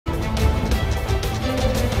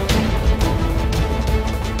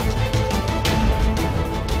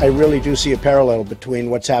I really do see a parallel between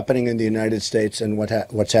what's happening in the United States and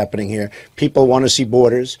what's happening here. People want to see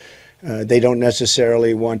borders. They don't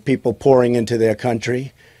necessarily want people pouring into their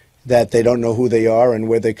country that they don't know who they are and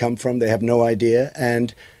where they come from. They have no idea.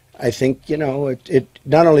 And I think, you know, it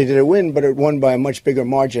not only did it win, but it won by a much bigger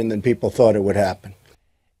margin than people thought it would happen.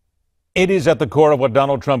 It is at the core of what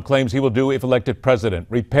Donald Trump claims he will do if elected president: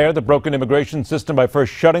 repair the broken immigration system by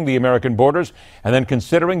first shutting the American borders and then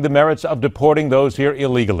considering the merits of deporting those here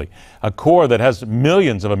illegally. A core that has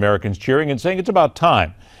millions of Americans cheering and saying it's about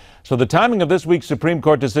time. So the timing of this week's Supreme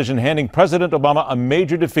Court decision handing President Obama a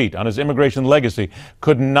major defeat on his immigration legacy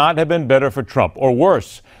could not have been better for Trump, or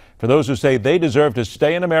worse, for those who say they deserve to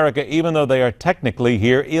stay in America even though they are technically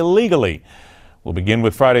here illegally. We'll begin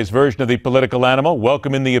with Friday's version of the political animal.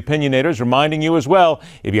 Welcome in the opinionators, reminding you as well,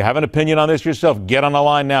 if you have an opinion on this yourself, get on the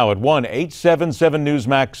line now at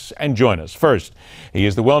 1-877-NEWSMAX and join us. First, he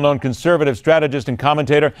is the well-known conservative strategist and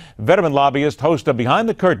commentator, veteran lobbyist, host of Behind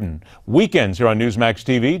the Curtain weekends here on Newsmax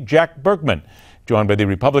TV, Jack Burkman, joined by the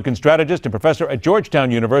Republican strategist and professor at Georgetown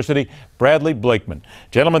University, Bradley Blakeman.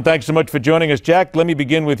 Gentlemen, thanks so much for joining us. Jack, let me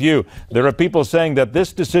begin with you. There are people saying that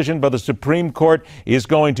this decision by the Supreme Court is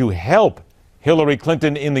going to help Hillary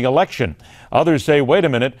Clinton in the election. Others say, wait a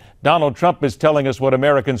minute, Donald Trump is telling us what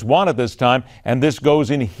Americans want at this time, and this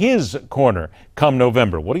goes in his corner come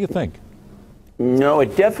November. What do you think? No,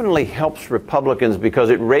 it definitely helps Republicans because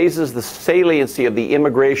it raises the saliency of the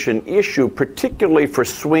immigration issue, particularly for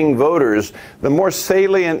swing voters. The more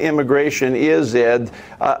salient immigration is, Ed,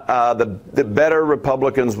 the better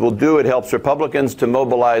Republicans will do. It helps Republicans to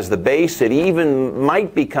mobilize the base. It even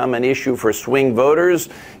might become an issue for swing voters.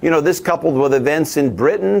 You know, this coupled with events in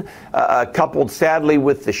Britain, coupled sadly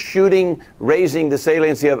with the shooting, raising the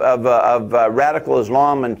saliency of radical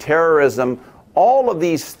Islam and terrorism. All of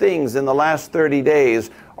these things in the last 30 days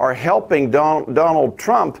are helping Donald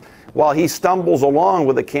Trump while he stumbles along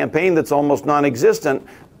with a campaign that's almost non-existent,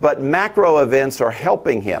 but macro events are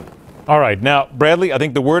helping him. All right. Now, Bradley, I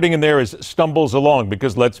think the wording in there is stumbles along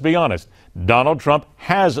because let's be honest, Donald Trump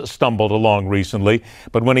has stumbled along recently.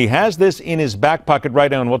 But when he has this in his back pocket right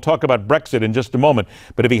now, and we'll talk about Brexit in just a moment,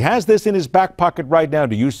 but if he has this in his back pocket right now,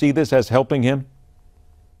 do you see this as helping him?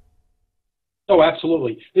 Oh,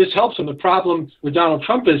 absolutely. This helps him. The problem with Donald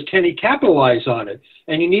Trump is, can he capitalize on it?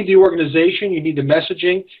 And you need the organization, you need the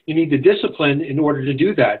messaging, you need the discipline in order to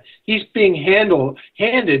do that. He's being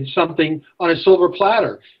handed something on a silver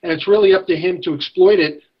platter, and it's really up to him to exploit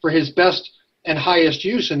it for his best and highest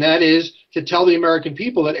use, and that is to tell the American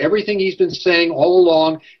people that everything he's been saying all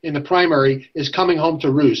along in the primary is coming home to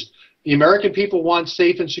roost. The American people want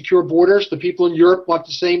safe and secure borders. The people in Europe want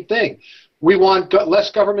the same thing. We want less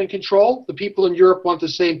government control. The people in Europe want the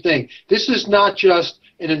same thing. This is not just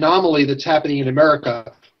an anomaly that's happening in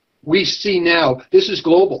America. We see now this is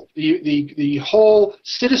global. The whole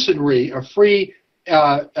citizenry of free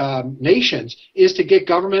nations is to get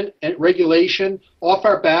government and regulation off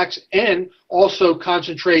our backs and also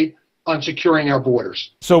concentrate on securing our borders.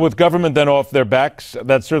 So with government then off their backs,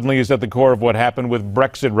 that certainly is at the core of what happened with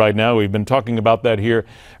Brexit right now. We've been talking about that here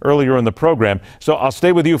earlier in the program. So I'll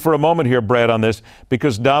stay with you for a moment here, Brad, on this,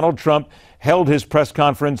 because Donald Trump held his press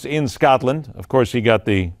conference in Scotland. Of course, he got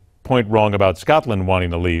the point wrong about Scotland wanting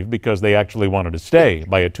to leave because they actually wanted to stay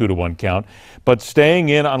by a 2-to-1 count. But staying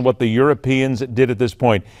in on what the Europeans did at this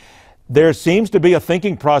point, there seems to be a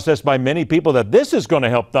thinking process by many people that this is going to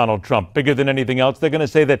help Donald Trump bigger than anything else. They're going to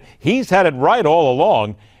say that he's had it right all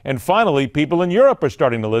along. And finally, people in Europe are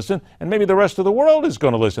starting to listen, and maybe the rest of the world is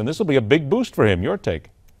going to listen. This will be a big boost for him. Your take?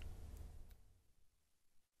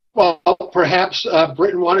 Well, perhaps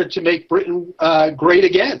Britain wanted to make Britain great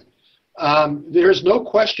again. There's no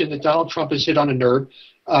question that Donald Trump has hit on a nerve,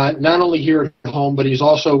 not only here at home, but he's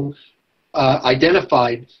also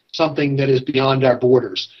identified something that is beyond our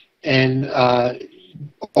borders. And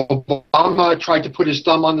Obama tried to put his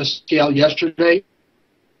thumb on the scale yesterday,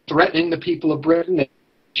 threatening the people of Britain. They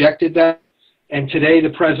rejected that. And today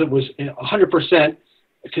the president was 100%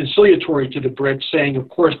 conciliatory to the Brits, saying, of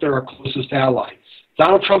course, they're our closest ally.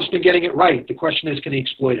 Donald Trump's been getting it right. The question is, can he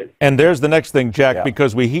exploit it? And there's the next thing, Jack,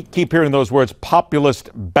 because we keep hearing those words,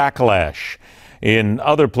 populist backlash. In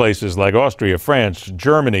other places like Austria, France,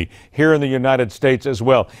 Germany, here in the United States as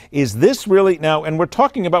well. Is this really now, and we're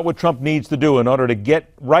talking about what Trump needs to do in order to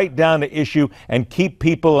get right down to issue and keep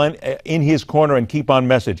people in his corner and keep on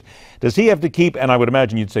message. Does he have to keep, and I would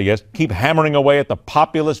imagine you'd say yes, keep hammering away at the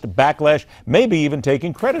populist backlash, maybe even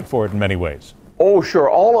taking credit for it in many ways? Oh, sure.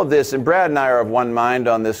 All of this, and Brad and I are of one mind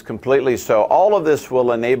on this completely, so all of this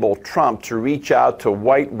will enable Trump to reach out to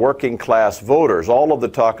white working class voters. All of the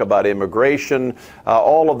talk about immigration,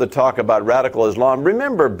 all of the talk about radical Islam.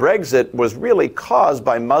 Remember, Brexit was really caused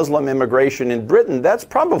by Muslim immigration in Britain. That's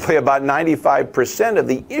probably about 95% of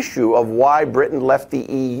the issue of why Britain left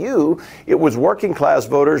the EU. It was working class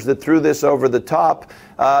voters that threw this over the top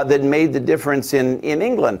that made the difference in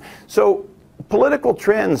England. So political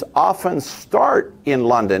trends often start in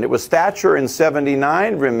London. It was Thatcher in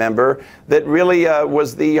 '79, remember, that really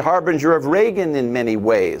was the harbinger of Reagan in many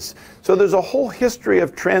ways. So there's a whole history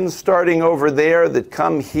of trends starting over there that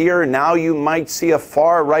come here. Now you might see a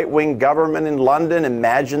far right-wing government in London.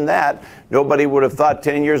 Imagine that. Nobody would have thought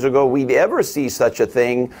 10 years ago we'd ever see such a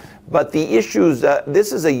thing. But the issues,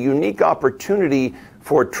 this is a unique opportunity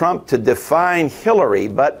for Trump to define Hillary.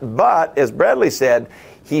 But as Bradley said,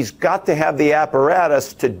 he's got to have the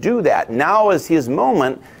apparatus to do that. Now is his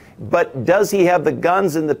moment, but does he have the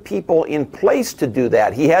guns and the people in place to do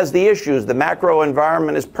that? He has the issues. The macro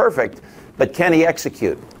environment is perfect, but can he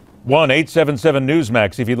execute?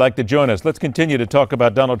 1-877-Newsmax if you'd like to join us. Let's continue to talk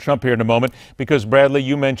about Donald Trump here in a moment because, Bradley,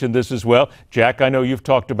 you mentioned this as well. Jack, I know you've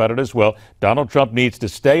talked about it as well. Donald Trump needs to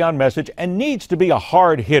stay on message and needs to be a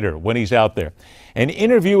hard hitter when he's out there. An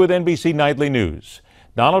interview with NBC Nightly News.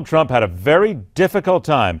 Donald Trump had a very difficult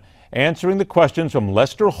time answering the questions from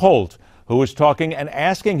Lester Holt, who was talking and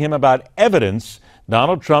asking him about evidence.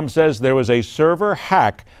 Donald Trump says there was a server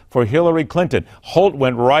hack for Hillary Clinton. Holt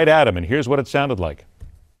went right at him, and here's what it sounded like.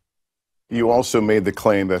 You also made the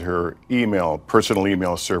claim that her personal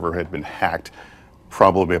email server had been hacked,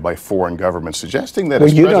 probably by foreign governments, suggesting that... Well,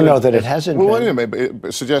 you don't know that it hasn't been. Well, anyway,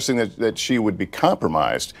 suggesting that she would be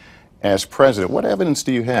compromised as president. What evidence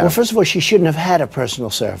do you have? Well, first of all, she shouldn't have had a personal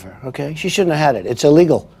server, okay? She shouldn't have had it. It's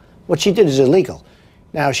illegal. What she did is illegal.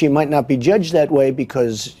 Now, she might not be judged that way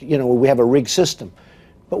because, you know, we have a rigged system.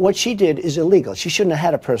 But what she did is illegal. She shouldn't have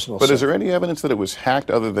had a personal server. But is there any evidence that it was hacked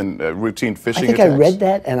other than routine phishing attacks? I think I read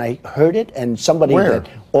that and I heard it, and somebody that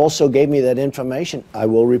also gave me that information. I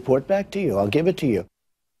will report back to you. I'll give it to you.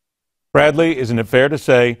 Bradley, isn't it fair to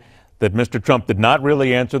say that Mr. Trump did not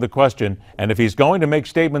really answer the question? And if he's going to make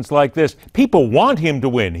statements like this, people want him to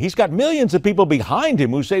win. He's got millions of people behind him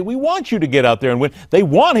who say, we want you to get out there and win. They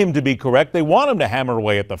want him to be correct. They want him to hammer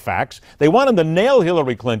away at the facts. They want him to nail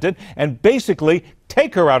Hillary Clinton and basically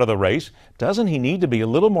take her out of the race. Doesn't he need to be a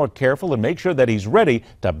little more careful and make sure that he's ready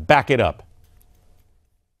to back it up?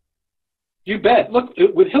 You bet. Look,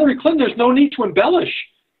 with Hillary Clinton, there's no need to embellish.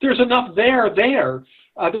 There's enough there. There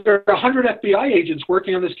are 100 FBI agents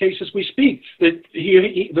working on this case as we speak.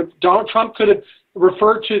 Donald Trump could have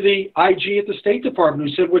referred to the IG at the State Department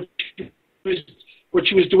who said what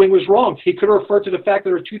she was doing was wrong. He could have referred to the fact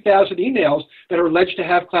that there are 2,000 emails that are alleged to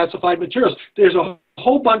have classified materials. There's a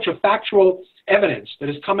whole bunch of factual evidence that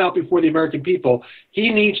has come out before the American people. He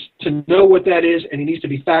needs to know what that is, and he needs to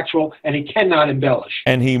be factual, and he cannot embellish.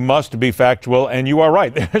 And he must be factual, and you are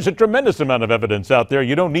right. There's a tremendous amount of evidence out there.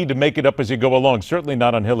 You don't need to make it up as you go along, certainly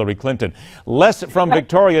not on Hillary Clinton. Les from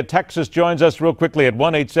Victoria, Texas, joins us real quickly at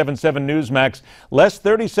 1-877-Newsmax. Les,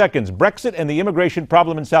 30 seconds. Brexit and the immigration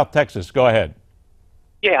problem in South Texas. Go ahead.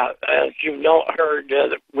 Yeah, as you've heard,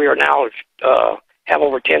 we are now have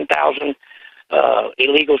over 10,000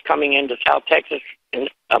 illegals coming into South Texas in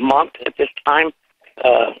a month at this time.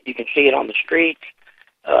 You can see it on the streets.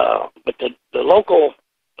 But the local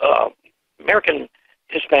American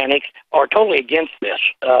Hispanics are totally against this.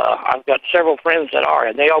 I've got several friends that are,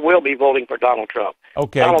 and they all will be voting for Donald Trump.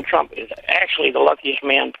 Okay. Donald Trump is actually the luckiest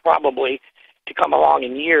man probably to come along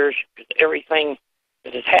in years, because everything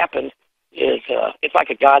that has happened is it's like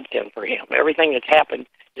a godsend for him. Everything that's happened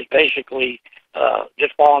is basically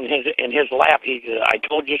just falling in his lap. He's I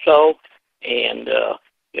told you so, and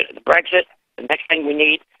the Brexit. The next thing we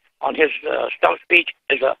need on his stump speech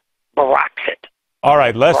is a Brexit. All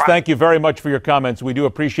right, Les, thank you very much for your comments. We do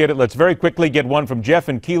appreciate it. Let's very quickly get one from Jeff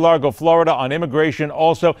in Key Largo, Florida, on immigration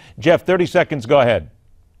also. Jeff, 30 seconds. Go ahead.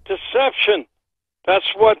 Deception. That's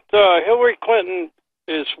what Hillary Clinton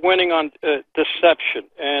is winning on, deception,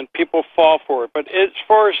 and people fall for it. But as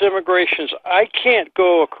far as immigrations, I can't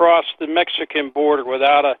go across the Mexican border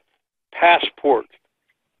without a passport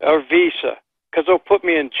or visa, because they'll put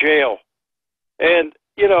me in jail. And,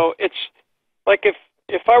 you know, it's like if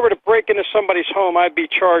I were to break into somebody's home, I'd be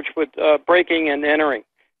charged with breaking and entering.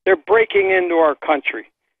 They're breaking into our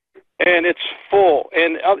country, and it's full.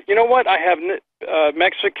 And you know what? I have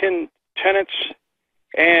Mexican tenants,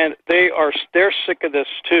 and they're sick of this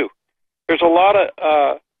too. There's a lot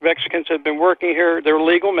of Mexicans that have been working here. They're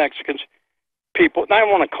legal Mexicans. People, and I don't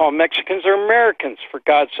want to call them Mexicans, they're Americans, for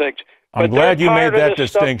God's sakes, I'm glad you made that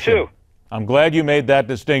distinction. I'm glad you made that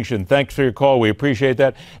distinction. Thanks for your call. We appreciate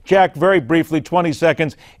that. Jack, very briefly, 20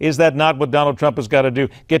 seconds. Is that not what Donald Trump has got to do?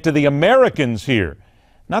 Get to the Americans here.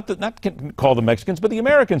 Not call the Mexicans, but the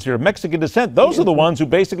Americans here of Mexican descent. Those are the ones who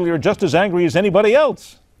basically are just as angry as anybody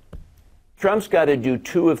else. Trump's got to do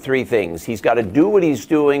two of three things. He's got to do what he's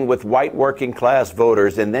doing with white working class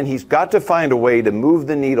voters, and then he's got to find a way to move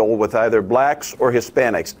the needle with either blacks or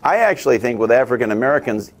Hispanics. I actually think with African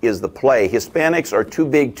Americans is the play. Hispanics are too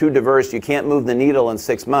big, too diverse. You can't move the needle in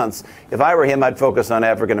 6 months. If I were him, I'd focus on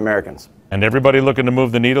African Americans. And everybody looking to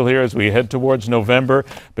move the needle here as we head towards November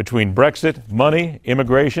between Brexit, money,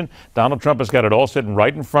 immigration. Donald Trump has got it all sitting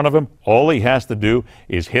right in front of him. All he has to do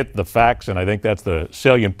is hit the facts, and I think that's the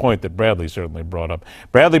salient point that Bradley certainly brought up.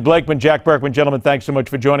 Bradley, Blakeman, Jack Burkman, gentlemen, thanks so much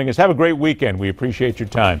for joining us. Have a great weekend. We appreciate your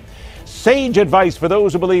time. Sage advice for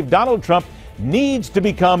those who believe Donald Trump needs to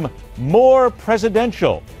become more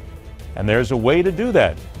presidential. And there's a way to do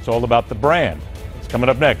that. It's all about the brand. It's coming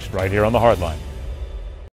up next right here on The Hardline.